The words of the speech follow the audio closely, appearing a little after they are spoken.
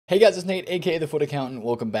Hey guys, it's Nate, aka TheFutAccountant.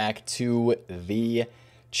 Welcome back to the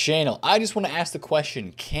channel. I just want to ask the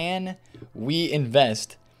question, can we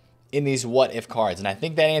invest in these what if cards? And I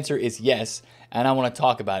think that answer is yes, and I want to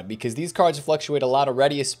talk about it because these cards fluctuate a lot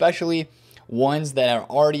already, especially ones that are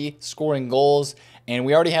already scoring goals. And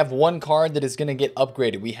we already have one card that is going to get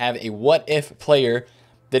upgraded. We have a what if player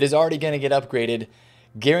that is already going to get upgraded.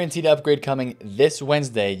 Guaranteed upgrade coming this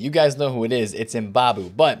Wednesday. You guys know who it is. It's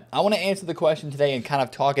Mbabu. But I want to answer the question today and kind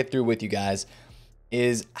of talk it through with you guys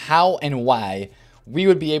is how and why we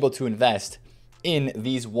would be able to invest in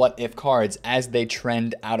these what if cards as they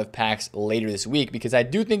trend out of packs later this week, because I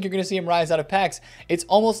do think you're going to see them rise out of packs. It's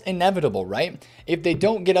almost inevitable, right? If they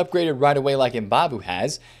don't get upgraded right away like Mbabu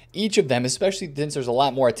has, each of them, especially since there's a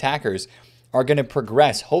lot more attackers, are going to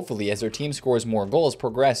progress, hopefully, as their team scores more goals,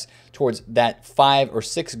 progress towards that 5 or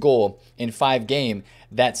 6 goal in 5 game,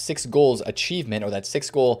 that 6 goals achievement, or that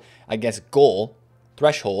 6 goal, I guess, goal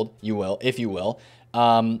threshold, if you will.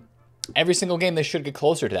 Every single game, they should get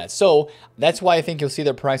closer to that. So that's why I think you'll see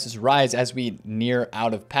their prices rise as we near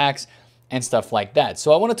out of packs and stuff like that.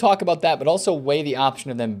 So I want to talk about that, but also weigh the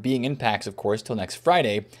option of them being in packs, of course, till next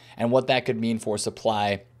Friday, and what that could mean for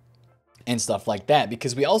supply and stuff like that,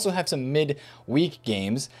 because we also have some mid-week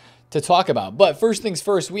games to talk about. But first things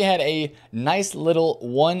first, we had a nice little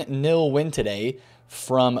 1-0 win today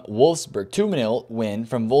from Wolfsburg. 2-0 win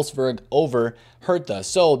from Wolfsburg over Hertha.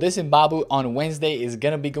 So this Mbabu on Wednesday is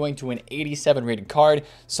going to be going to an 87 rated card.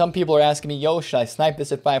 Some people are asking me, yo, should I snipe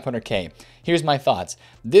this at 500k? Here's my thoughts.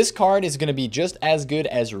 This card is going to be just as good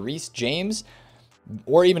as Reece James,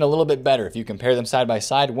 or even a little bit better if you compare them side by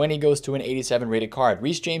side when he goes to an 87 rated card.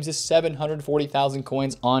 Reece James is 740,000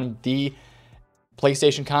 coins on the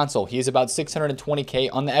PlayStation console. He is about 620k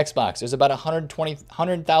on the Xbox. There's about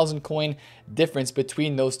 100,000 coin difference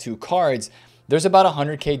between those two cards. There's about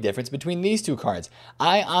 100k difference between these two cards.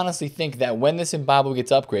 I honestly think that when this Mbabu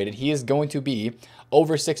gets upgraded, he is going to be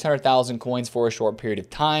over 600,000 coins for a short period of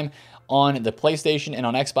time. On the PlayStation and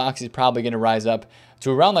on Xbox, he's probably going to rise up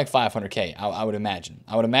to around like 500k, I would imagine.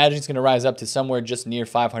 I would imagine he's going to rise up to somewhere just near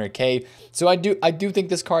 500k. So I do think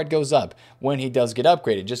this card goes up when he does get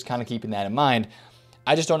upgraded, just kind of keeping that in mind.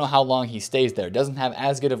 I just don't know how long he stays there. Doesn't have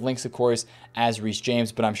as good of links, of course, as Reece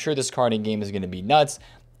James, but I'm sure this card in game is going to be nuts,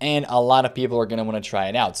 and a lot of people are going to want to try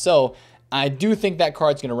it out. So I do think that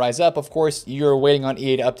card's going to rise up. Of course, you're waiting on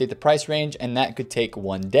EA to update the price range, and that could take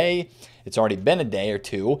one day. It's already been a day or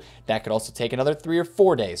two. That could also take another 3 or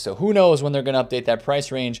 4 days. So who knows when they're going to update that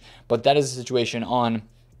price range, but that is the situation on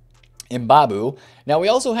Mbabu. Now, we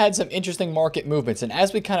also had some interesting market movements, and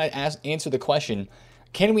as we kind of answer the question,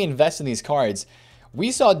 can we invest in these cards?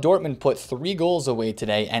 We saw Dortmund put 3 goals away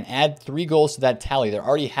today and add 3 goals to that tally. They're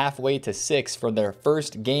already halfway to 6 for their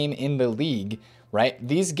first game in the league, right?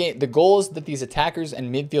 The goals that these attackers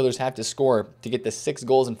and midfielders have to score to get the 6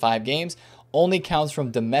 goals in 5 games only counts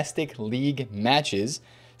from domestic league matches.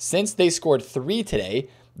 Since they scored 3 today,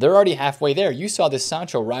 they're already halfway there. You saw this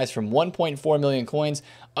Sancho rise from 1.4 million coins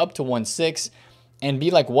up to 1.6 and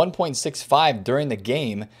be like 1.65 during the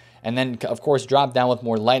game. And then, of course, drop down with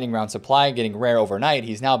more lightning round supply, getting rare overnight.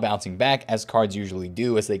 He's now bouncing back, as cards usually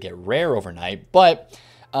do as they get rare overnight. But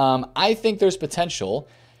I think there's potential.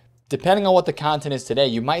 Depending on what the content is today,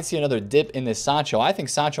 you might see another dip in this Sancho. I think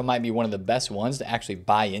Sancho might be one of the best ones to actually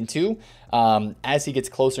buy into as he gets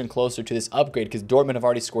closer and closer to this upgrade, because Dortmund have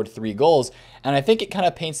already scored 3 goals. And I think it kind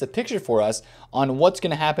of paints the picture for us on what's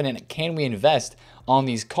going to happen and can we invest on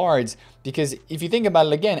these cards. Because if you think about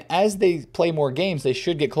it again, as they play more games, they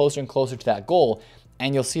should get closer and closer to that goal,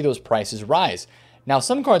 and you'll see those prices rise. Now,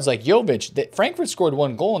 some cards like Jovic, Frankfurt scored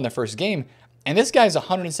 1 goal in their first game, and this guy's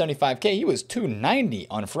 175k. He was 290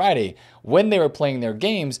 on Friday when they were playing their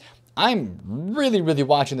games. I'm really, really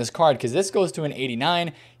watching this card because this goes to an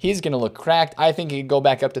 89. He's going to look cracked. I think he could go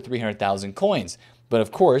back up to 300,000 coins. But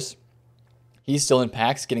of course, he's still in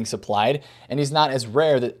packs getting supplied, and he's not as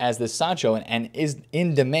rare as this Sancho and is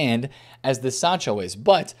in demand as this Sancho is.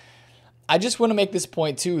 But I just want to make this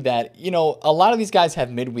point too that, you know, a lot of these guys have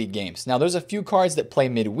midweek games. Now, there's a few cards that play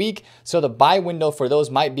midweek, so the buy window for those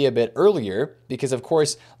might be a bit earlier because, of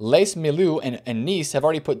course, Les Milou and Nice have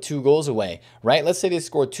already put 2 goals away, right? Let's say they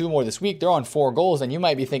score 2 more this week. They're on 4 goals, and you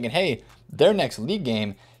might be thinking, hey, their next league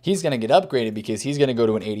game, he's going to get upgraded because he's going to go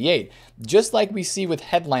to an 88. Just like we see with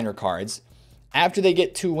headliner cards, after they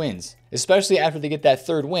get 2 wins, especially after they get that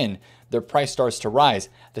 3rd win, their price starts to rise.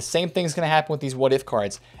 The same thing's going to happen with these what if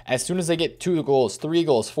cards. As soon as they get 2 goals, 3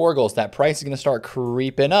 goals, 4 goals, that price is going to start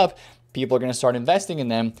creeping up. People are going to start investing in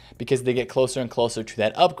them because they get closer and closer to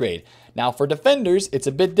that upgrade. Now, for defenders, it's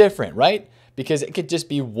a bit different, right? because it could just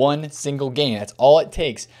be one single game. That's all it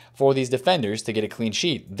takes for these defenders to get a clean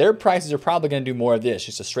sheet. Their prices are probably going to do more of this,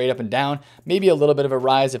 just a straight up and down, maybe a little bit of a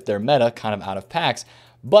rise if they're meta, kind of out of packs.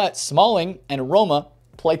 But Smalling and Roma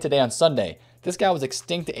play today on Sunday. This guy was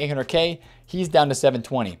extinct to 800K. He's down to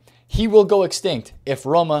 720. He will go extinct if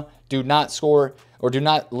Roma do not score or do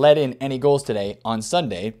not let in any goals today on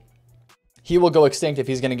Sunday. He will go extinct if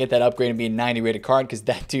he's going to get that upgrade and be a 90 rated card, because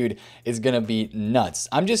that dude is going to be nuts.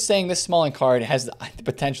 I'm just saying this Smalling card has the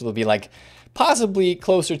potential to be like possibly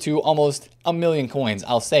closer to almost 1,000,000 coins,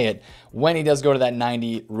 I'll say it, when he does go to that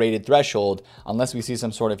 90 rated threshold, unless we see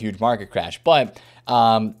some sort of huge market crash. But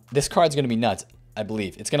this card's going to be nuts, I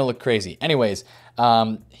believe. It's going to look crazy. Anyways,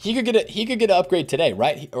 he could get an upgrade today,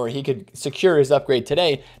 right? Or he could secure his upgrade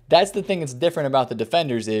today. That's the thing that's different about the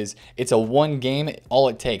defenders is it's a one game, all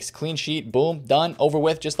it takes. Clean sheet, boom, done, over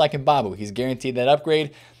with, just like in Babu. He's guaranteed that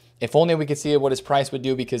upgrade. If only we could see what his price would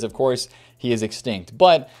do, because of course he is extinct.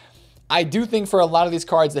 But I do think for a lot of these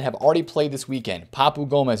cards that have already played this weekend, Papu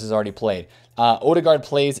Gomez has already played. Odegaard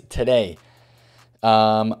plays today.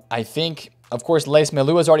 I think, of course, Leis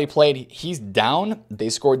Melu has already played. He's down. They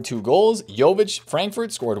scored 2 goals. Jovic,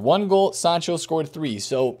 Frankfurt, scored 1 goal. Sancho scored 3.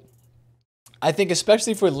 So I think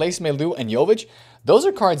especially for Leis Melu and Jovic, those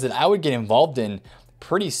are cards that I would get involved in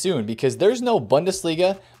pretty soon, because there's no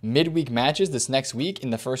Bundesliga midweek matches this next week in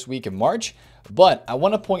the first week of March. But I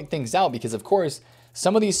want to point things out because, of course,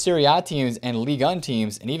 some of these Serie A teams and Ligue 1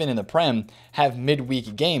 teams, and even in the Prem, have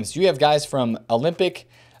midweek games. You have guys from Olympic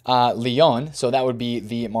Lyon, so that would be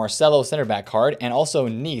the Marcelo center back card, and also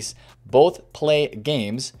Nice, both play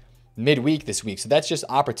games midweek this week. So that's just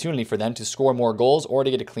opportunity for them to score more goals or to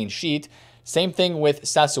get a clean sheet. Same thing with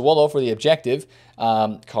Sassuolo for the objective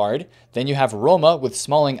card. Then you have Roma with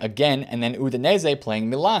Smalling again, and then Udinese playing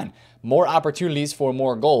Milan. More opportunities for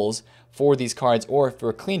more goals for these cards or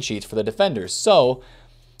for clean sheets for the defenders. So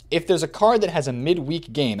if there's a card that has a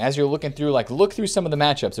midweek game, as you're looking through, like look through some of the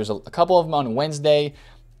matchups. There's a couple of them on Wednesday.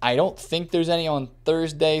 I don't think there's any on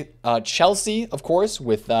Thursday. Chelsea, of course,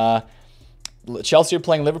 with Chelsea are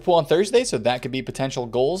playing Liverpool on Thursday, so that could be potential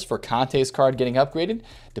goals for Conte's card getting upgraded,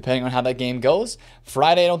 depending on how that game goes.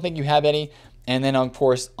 Friday, I don't think you have any. And then, of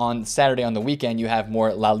course, on Saturday on the weekend, you have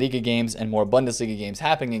more La Liga games and more Bundesliga games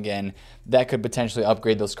happening again that could potentially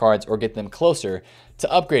upgrade those cards or get them closer to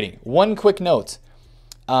upgrading. One quick note.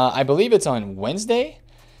 I believe it's on Wednesday.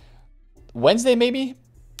 Wednesday, maybe?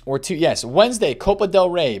 Or two, yes, Wednesday, Copa del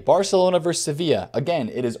Rey, Barcelona versus Sevilla. Again,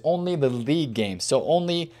 it is only the league games, so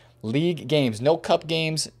only league games, no cup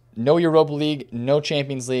games, no Europa League, no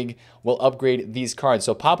Champions League will upgrade these cards.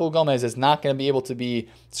 So Papu Gomez is not going to be able to be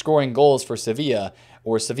scoring goals for Sevilla,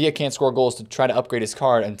 or Sevilla can't score goals to try to upgrade his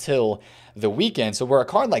card until the weekend. So where a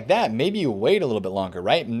card like that, maybe you wait a little bit longer,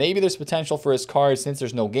 right? Maybe there's potential for his card since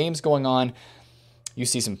there's no games going on. You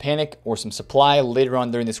see some panic or some supply later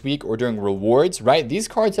on during this week or during rewards, right? These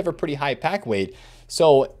cards have a pretty high pack weight.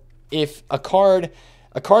 So if a card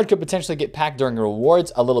could potentially get packed during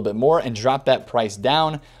rewards a little bit more and drop that price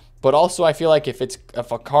down. But also I feel like if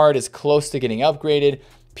a card is close to getting upgraded,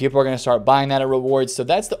 people are going to start buying that at rewards. So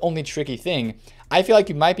that's the only tricky thing. I feel like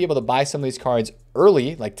you might be able to buy some of these cards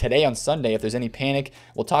early, like today on Sunday, if there's any panic.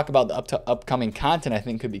 We'll talk about the upcoming content I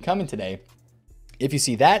think could be coming today. If you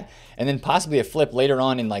see that, and then possibly a flip later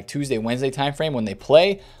on in like Tuesday, Wednesday timeframe when they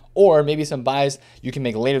play, or maybe some buys you can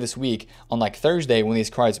make later this week on like Thursday when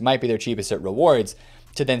these cards might be their cheapest at rewards,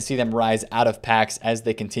 to then see them rise out of packs as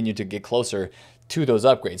they continue to get closer to those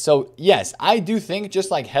upgrades. So yes, I do think,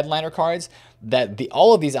 just like headliner cards, that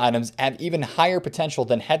all of these items have even higher potential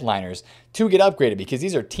than headliners to get upgraded, because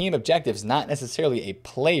these are team objectives, not necessarily a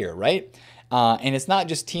player, right? And it's not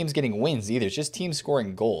just teams getting wins either. It's just teams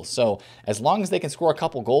scoring goals. So as long as they can score a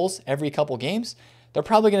couple goals every couple games, they're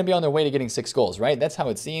probably going to be on their way to getting 6 goals, right? That's how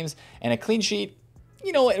it seems. And a clean sheet,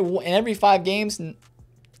 you know, in every 5 games,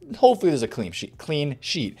 hopefully there's a clean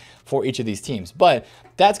sheet for each of these teams. But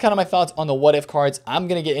that's kind of my thoughts on the what if cards. I'm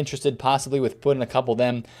going to get interested possibly with putting a couple of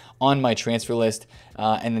them on my transfer list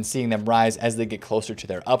and then seeing them rise as they get closer to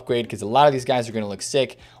their upgrade, because a lot of these guys are going to look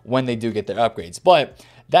sick when they do get their upgrades. But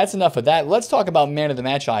that's enough of that. Let's talk about man of the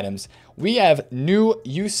match items. We have new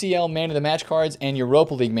UCL man of the match cards and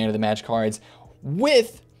Europa League man of the match cards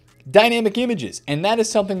with dynamic images. And that is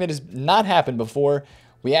something that has not happened before.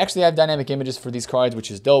 We actually have dynamic images for these cards, which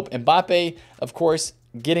is dope. Mbappe, of course,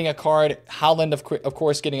 getting a card. Haaland, of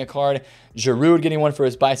course, getting a card. Giroud getting one for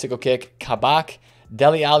his bicycle kick. Kabak,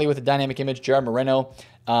 Dele Alli with a dynamic image. Gerard Moreno.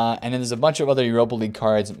 And then there's a bunch of other Europa League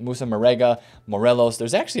cards. Musa Marega, Morelos.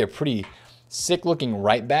 There's actually a pretty sick looking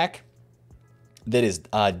right back that is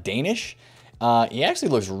Danish. He actually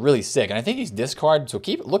looks really sick, and I think he's discard, so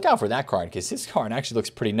look out for that card, because his card actually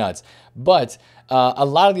looks pretty nuts. But a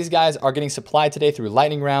lot of these guys are getting supplied today through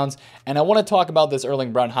lightning rounds, and I want to talk about this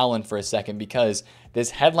Erling Braut Haaland for a second, because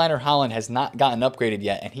this headliner Haaland has not gotten upgraded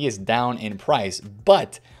yet, and he is down in price.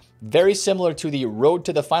 But very similar to the Road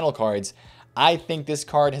to the Final cards, I think this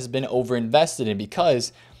card has been overinvested in,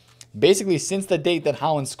 because basically since the date that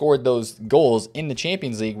Haaland scored those goals in the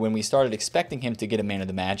Champions League, when we started expecting him to get a man of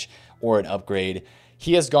the match or an upgrade,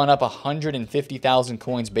 he has gone up 150,000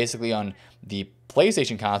 coins basically on the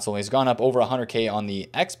PlayStation console. He's gone up over 100K on the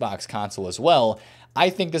Xbox console as well. I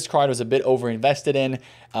think this card was a bit overinvested in.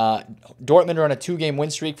 Dortmund are on a 2-game win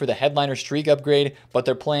streak for the headliner streak upgrade, but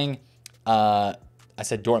they're playing, I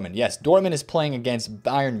said Dortmund. Yes, Dortmund is playing against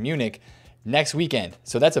Bayern Munich next weekend.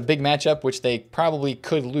 So that's a big matchup, which they probably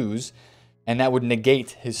could lose, and that would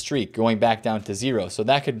negate his streak going back down to 0. So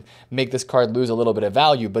that could make this card lose a little bit of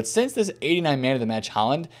value. But since this 89 man of the match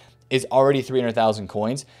Haaland is already 300,000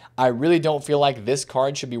 coins, I really don't feel like this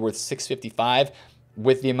card should be worth 655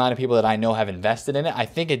 with the amount of people that I know have invested in it. I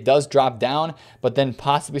think it does drop down, but then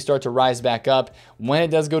possibly start to rise back up when it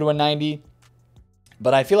does go to a 90.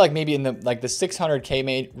 But I feel like maybe in the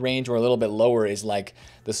 600K range or a little bit lower is like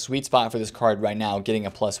the sweet spot for this card right now, getting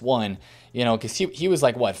a +1. You know, because he was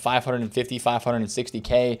like, what, 550,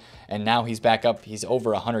 560K, and now he's back up. He's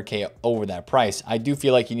over 100K over that price. I do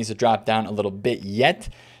feel like he needs to drop down a little bit yet.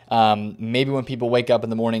 Maybe when people wake up in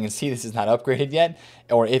the morning and see this is not upgraded yet,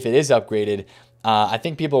 or if it is upgraded, I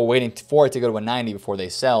think people are waiting for it to go to a 90 before they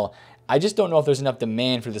sell. I just don't know if there's enough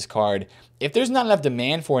demand for this card. If there's not enough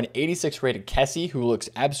demand for an 86 rated Kessie, who looks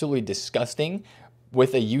absolutely disgusting,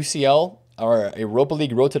 with a UCL or a Europa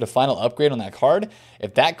League Road to the Final upgrade on that card,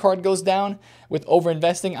 if that card goes down with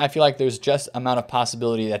overinvesting, I feel like there's just amount of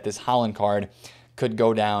possibility that this Haaland card could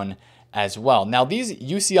go down as well. Now, these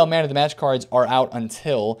UCL Man of the Match cards are out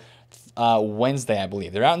until Wednesday, I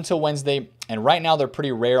believe. They're out until Wednesday, and right now they're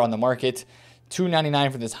pretty rare on the market.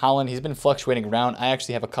 $2.99 for this Haaland. He's been fluctuating around. I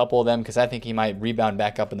actually have a couple of them because I think he might rebound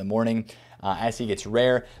back up in the morning as he gets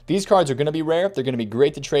rare. These cards are going to be rare. They're going to be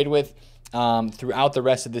great to trade with throughout the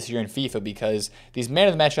rest of this year in FIFA, because these man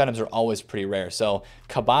of the match items are always pretty rare. So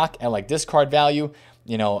Kabak at like discard value,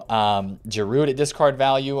 you know, Giroud at discard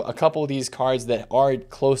value. A couple of these cards that are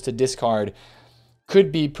close to discard could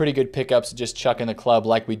be pretty good pickups to just chuck in the club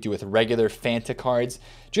like we do with regular Fanta cards.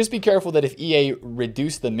 Just be careful that if EA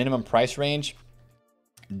reduced the minimum price range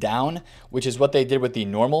down, which is what they did with the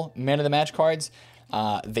normal man of the match cards,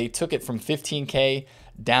 they took it from 15K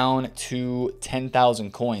down to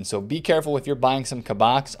 10,000 coins. So be careful if you're buying some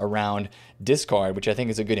Kabaks around discard, which I think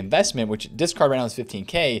is a good investment, which discard right now is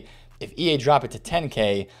 15K. If EA drop it to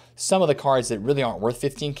 10K, some of the cards that really aren't worth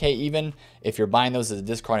 15K even, if you're buying those as a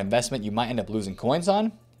discard investment, you might end up losing coins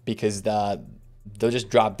on, because they'll just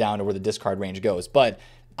drop down to where the discard range goes. But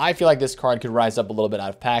I feel like this card could rise up a little bit out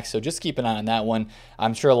of packs, so just keep an eye on that one.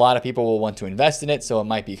 I'm sure a lot of people will want to invest in it, so it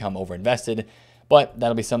might become overinvested, but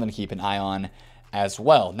that'll be something to keep an eye on as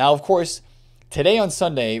well. Now, of course, today on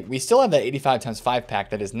Sunday, we still have that 85 times 5 pack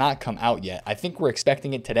that has not come out yet. I think we're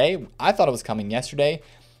expecting it today. I thought it was coming yesterday.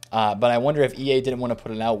 But I wonder if EA didn't want to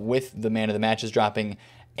put it out with the man of the matches dropping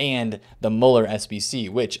and the Muller SBC,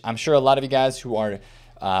 which I'm sure a lot of you guys who are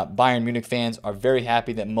Bayern Munich fans are very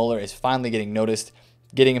happy that Muller is finally getting noticed,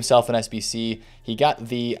 getting himself an SBC. He got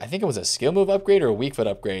the, I think it was a skill move upgrade or a weak foot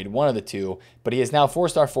upgrade, one of the two, but he is now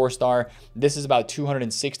 4-star, 4-star. This is about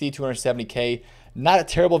 260, 270K. Not a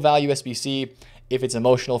terrible value SBC if it's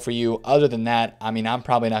emotional for you. Other than that, I mean, I'm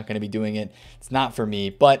probably not going to be doing it. It's not for me,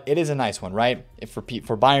 but it is a nice one, right? If for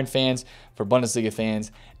Bayern fans, for Bundesliga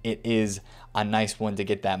fans, it is a nice one to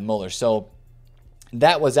get that Muller. So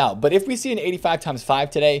that was out. But if we see an 85 times 5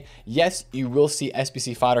 today, yes, you will see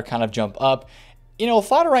SBC fodder kind of jump up. You know,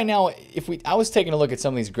 fodder right now, I was taking a look at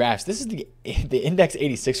some of these graphs. This is the index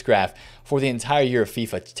 86 graph for the entire year of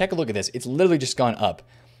FIFA. Take a look at this. It's literally just gone up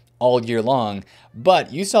all year long,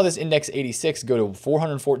 but you saw this index 86 go to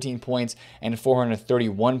 414 points and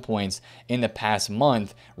 431 points in the past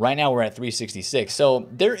month. Right now we're at 366. So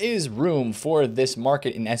there is room for this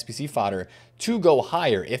market in SBC fodder to go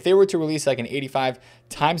higher. If they were to release like an 85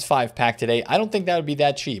 times 5 pack today, I don't think that would be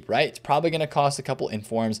that cheap, right? It's probably going to cost a couple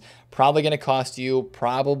informs, probably going to cost you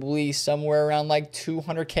probably somewhere around like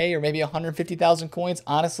 200K or maybe 150,000 coins,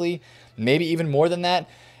 honestly, maybe even more than that.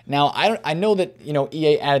 Now, I know that, you know,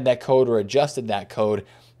 EA added that code or adjusted that code.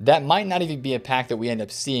 That might not even be a pack that we end up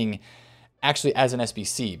seeing actually as an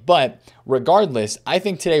SBC. But regardless, I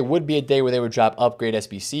think today would be a day where they would drop upgrade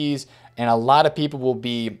SBCs, and a lot of people will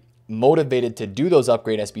be motivated to do those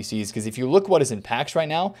upgrade SBCs, because if you look what is in packs right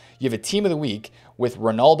now, you have a team of the week with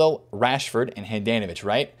Ronaldo, Rashford, and Handanovic,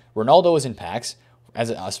 right? Ronaldo is in packs as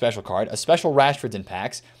a special card. A special Rashford's in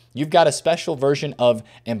packs. You've got a special version of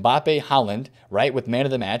Mbappe Haaland, right, with man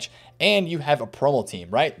of the match, and you have a promo team,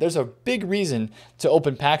 right? There's a big reason to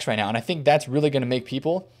open packs right now, and I think that's really going to make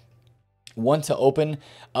people want to open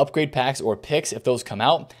upgrade packs or picks if those come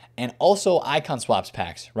out, and also icon swaps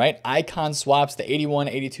packs, right? Icon swaps, the 81,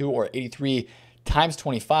 82, or 83 times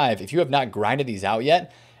 25. If you have not grinded these out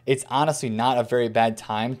yet, it's honestly not a very bad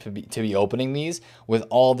time to be opening these with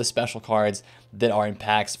all the special cards that are in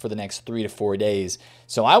packs for the next 3 to 4 days.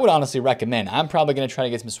 So I would honestly recommend, I'm probably going to try to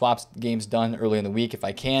get some swaps games done early in the week if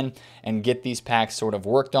I can, and get these packs sort of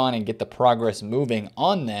worked on and get the progress moving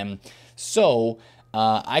on them, so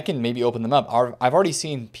I can maybe open them up. I've already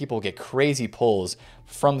seen people get crazy pulls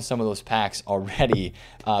from some of those packs already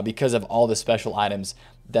because of all the special items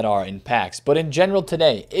that are in packs. But in general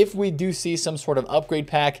today, if we do see some sort of upgrade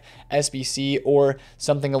pack, SBC, or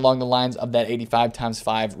something along the lines of that 85 times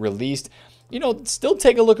 5 released, you know, still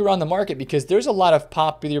take a look around the market, because there's a lot of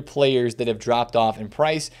popular players that have dropped off in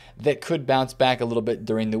price that could bounce back a little bit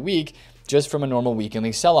during the week just from a normal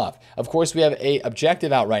weekly sell-off. Of course, we have a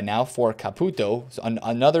objective out right now for Caputo, so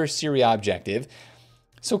another Serie A objective.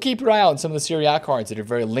 So keep your eye out on some of the Serie A cards that are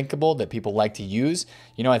very linkable that people like to use.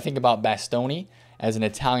 You know, I think about Bastoni as an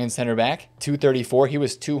Italian center back, 234. He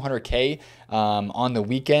was 200K on the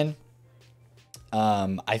weekend.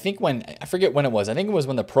 I forget when it was. I think it was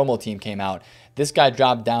when the promo team came out. This guy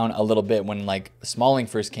dropped down a little bit when like Smalling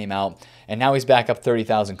first came out, and now he's back up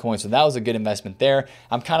 30,000 coins. So that was a good investment there.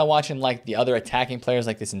 I'm kind of watching like the other attacking players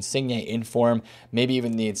like this Insigne Inform, maybe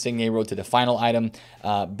even the Insigne Road to the Final item,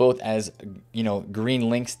 both as, you know, green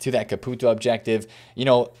links to that Caputo objective. You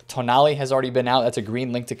know, Tonali has already been out. That's a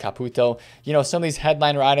green link to Caputo. You know, some of these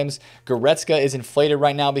headliner items, Goretzka is inflated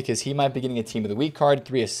right now because he might be getting a team of the week card,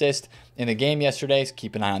 3 assists in the game yesterday, so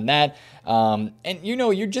keep an eye on that. And you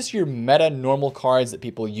know, you're just your meta normal cards that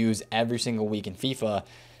people use every single week in FIFA.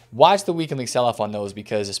 Watch the weekly sell-off on those,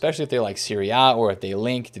 because especially if they're like Serie A, or if they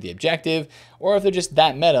link to the objective, or if they're just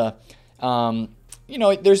that meta, you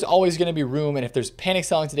know, there's always going to be room. And if there's panic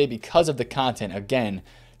selling today because of the content, again,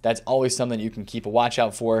 that's always something you can keep a watch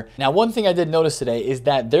out for. Now, one thing I did notice today is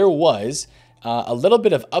that there was a little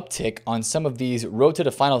bit of uptick on some of these road to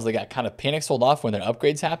the finals that got kind of panic sold off when their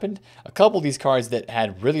upgrades happened. A couple of these cards that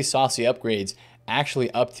had really saucy upgrades actually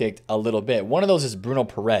upticked a little bit. One of those is Bruno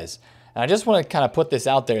Perez. And I just want to kind of put this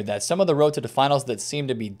out there that some of the road to the finals that seem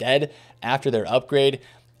to be dead after their upgrade,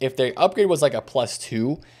 if their upgrade was like a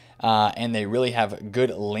 +2 and they really have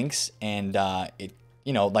good links, and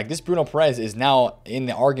you know, like this Bruno Perez is now in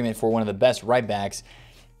the argument for one of the best right backs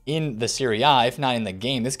in the Serie A, if not in the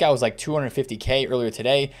game. This guy was like 250K earlier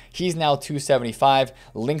today. He's now 275.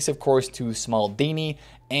 Links, of course, to Smaldini,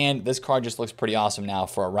 and this card just looks pretty awesome now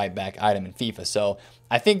for a right back item in FIFA. So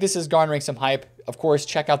I think this is garnering some hype. Of course,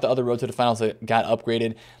 check out the other road to the finals that got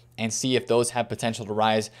upgraded and see if those have potential to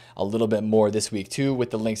rise a little bit more this week too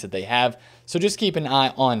with the links that they have. So just keep an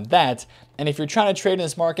eye on that. And if you're trying to trade in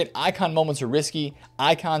this market, icon moments are risky.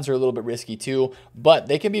 Icons are a little bit risky too, but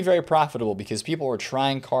they can be very profitable because people are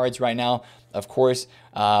trying cards right now. Of course,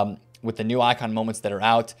 with the new icon moments that are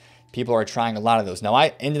out, people are trying a lot of those. Now,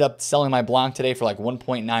 I ended up selling my Blanc today for like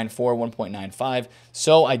 1.94, 1.95.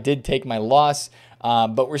 So I did take my loss.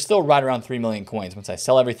 But we're still right around 3 million coins once I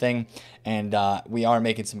sell everything, and we are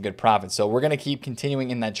making some good profits. So we're going to keep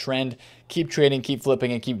continuing in that trend, keep trading, keep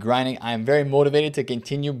flipping, and keep grinding. I am very motivated to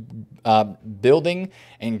continue building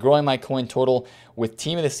and growing my coin total with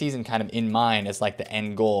team of the season kind of in mind as like the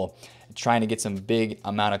end goal, trying to get some big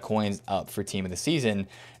amount of coins up for team of the season.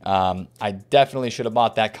 I definitely should have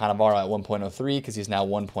bought that Cannavaro at 1.03 because he's now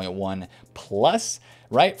 1.1 plus,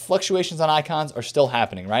 right? Fluctuations on icons are still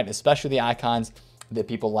happening, right? Especially the icons that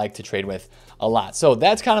people like to trade with a lot. So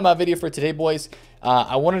that's kind of my video for today, boys.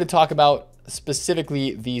 I wanted to talk about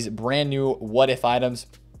specifically these brand new what if items,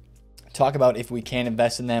 talk about if we can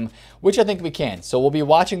invest in them, which I think we can. So we'll be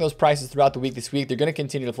watching those prices throughout the week this week. They're going to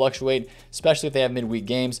continue to fluctuate, especially if they have midweek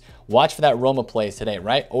games. Watch for that Roma plays today,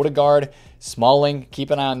 right? Odegaard, Smalling, keep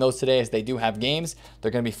an eye on those today as they do have games.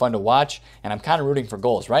 They're going to be fun to watch, and I'm kind of rooting for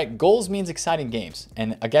goals, right? Goals means exciting games,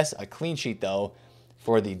 and I guess a clean sheet, though,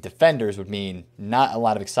 for the defenders would mean not a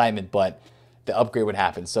lot of excitement, but the upgrade would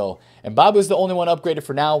happen. So Mbabu's the only one upgraded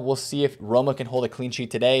for now. We'll see if Roma can hold a clean sheet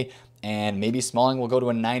today, and maybe Smalling will go to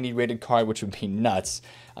a 90 rated card, which would be nuts.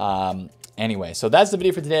 Anyway, so that's the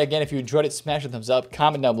video for today. Again, if you enjoyed it, smash a thumbs up,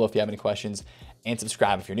 comment down below if you have any questions, and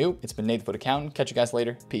subscribe if you're new. It's been TheFutAccountant. Catch you guys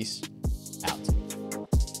later. Peace out.